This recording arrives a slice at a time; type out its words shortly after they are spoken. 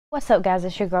What's up, guys?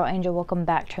 It's your girl Angel. Welcome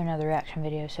back to another reaction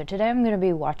video. So today I'm going to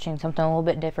be watching something a little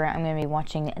bit different. I'm going to be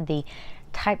watching the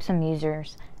types of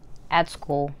musers at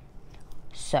school.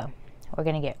 So we're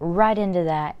going to get right into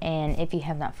that. And if you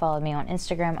have not followed me on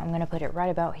Instagram, I'm going to put it right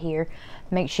about here.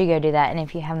 Make sure you go do that. And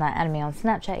if you have not added me on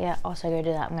Snapchat yet, also go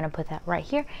do that. I'm going to put that right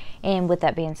here. And with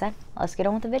that being said, let's get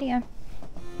on with the video.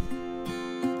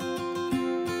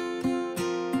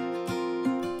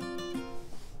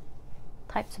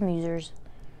 Types of musers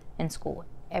in school.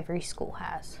 Every school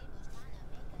has.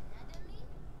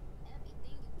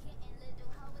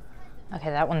 Okay,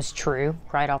 that one's true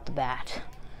right off the bat.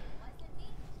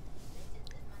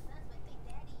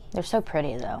 They're so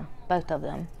pretty though. Both of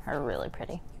them are really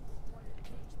pretty.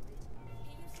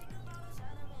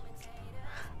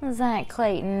 Zach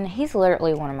Clayton, he's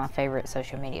literally one of my favorite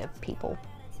social media people.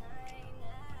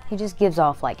 He just gives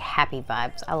off like happy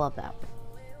vibes. I love that.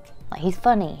 Like, he's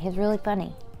funny. He's really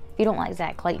funny. If you don't like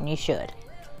Zach Clayton, you should.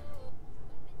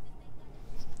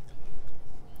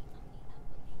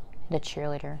 The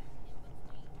cheerleader.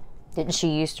 Didn't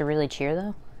she used to really cheer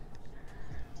though?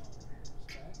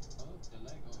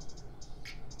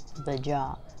 The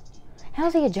jock.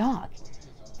 How's he a jock?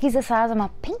 He's the size of my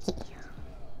pinky.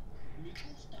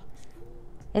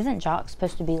 Isn't jock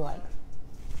supposed to be like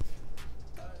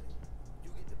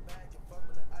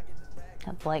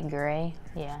that black gray?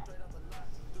 Yeah.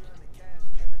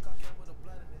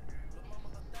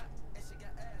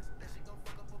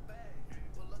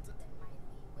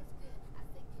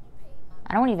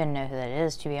 I don't even know who that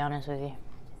is, to be honest with you.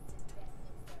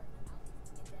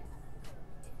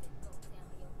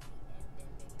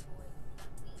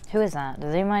 Who is that?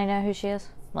 Does anybody know who she is?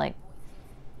 Like,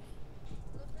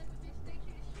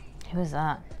 who is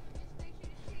that?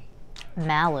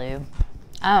 Malu.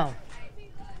 Oh,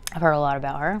 I've heard a lot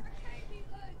about her.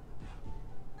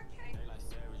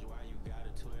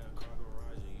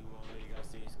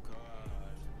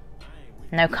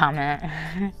 No comment.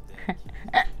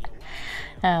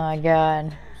 Oh my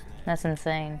god, that's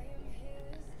insane.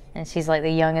 And she's like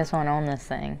the youngest one on this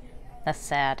thing. That's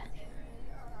sad.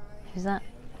 Who's that?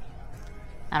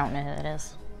 I don't know who that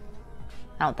is.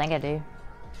 I don't think I do.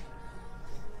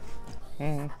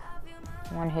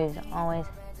 One who's always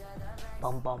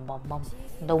bum bum bum bum.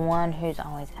 The one who's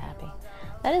always happy.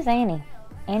 That is Annie.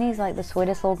 Annie's like the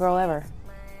sweetest little girl ever.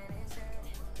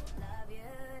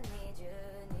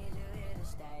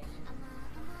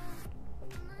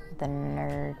 The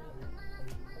nerd.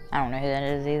 I don't know who that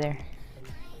is either.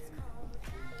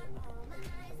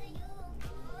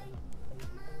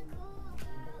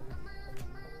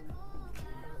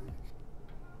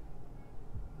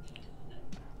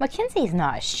 Mackenzie's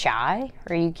not shy.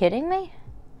 Are you kidding me?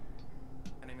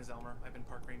 My name is Elmer. I've been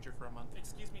park ranger for a month.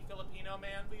 Excuse me, Filipino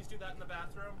man, please do that in the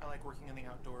bathroom. I like working in the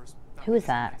outdoors. Who is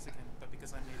that? Mexican, but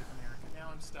because I'm Native American.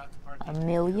 Now I'm stuck.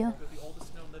 Amelia? They're the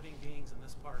oldest known living beings in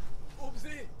this park.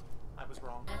 Oopsie! I was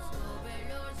wrong.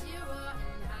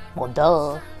 Well,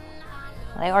 duh.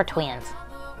 They are twins.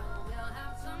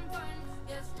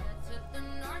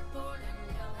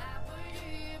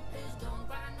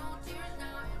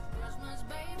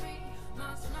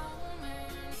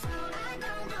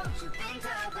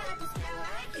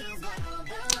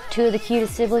 Two of the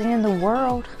cutest siblings in the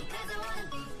world.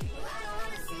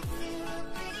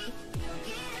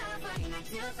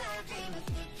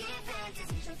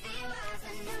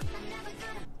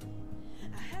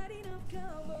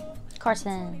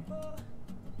 Carson.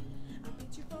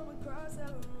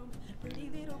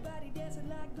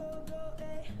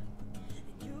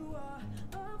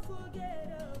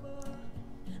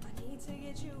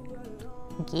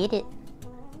 Get it.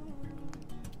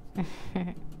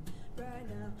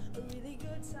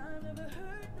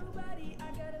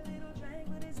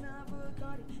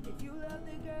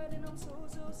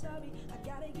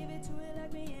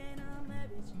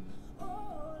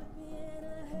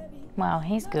 Wow,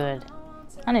 he's good.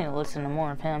 I need to listen to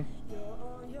more of him.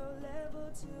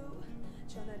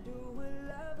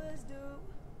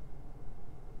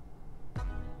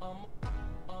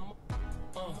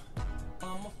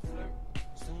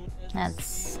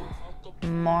 That's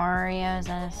Mario's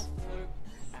ass.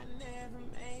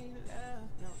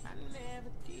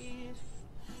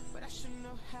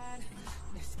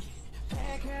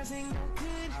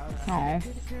 Oh,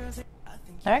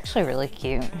 they're actually really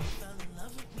cute.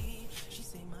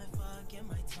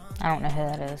 I don't know who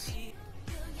that is.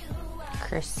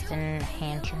 Kristen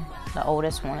Hancher, the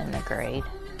oldest one in the grade.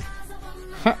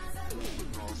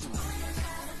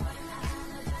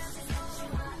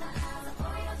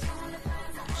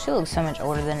 She looks so much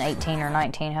older than 18 or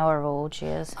 19, however old she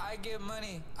is.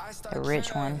 The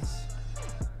rich one.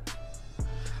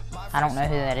 I don't know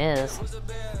who that is,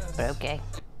 but okay.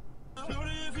 I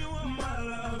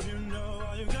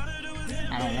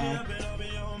don't know.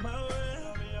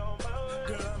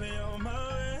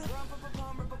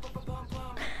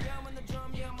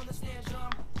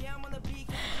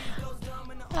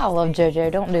 I love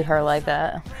JoJo. Don't do her like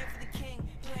that.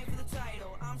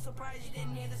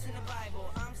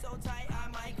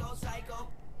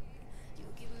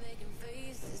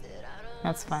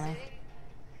 That's funny.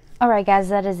 Alright guys,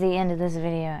 that is the end of this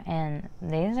video, and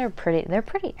these are they're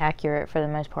pretty accurate for the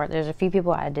most part. There's a few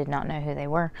people I did not know who they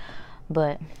were,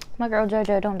 but my girl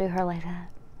JoJo, don't do her like that.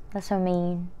 That's so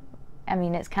mean. I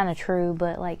mean, it's kind of true,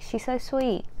 but like, she's so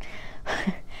sweet.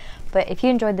 But if you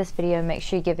enjoyed this video, make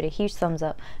sure you give it a huge thumbs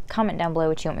up. Comment down below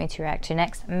what you want me to react to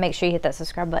next. Make sure you hit that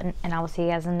subscribe button, and I will see you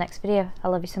guys in the next video. I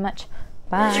love you so much.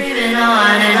 Bye. We're dreaming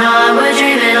on and on, we're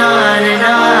dreaming on and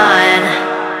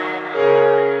on.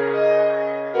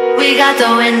 We got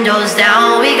the windows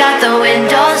down, we got the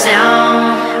windows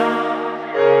down.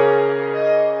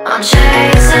 I'm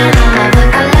chasing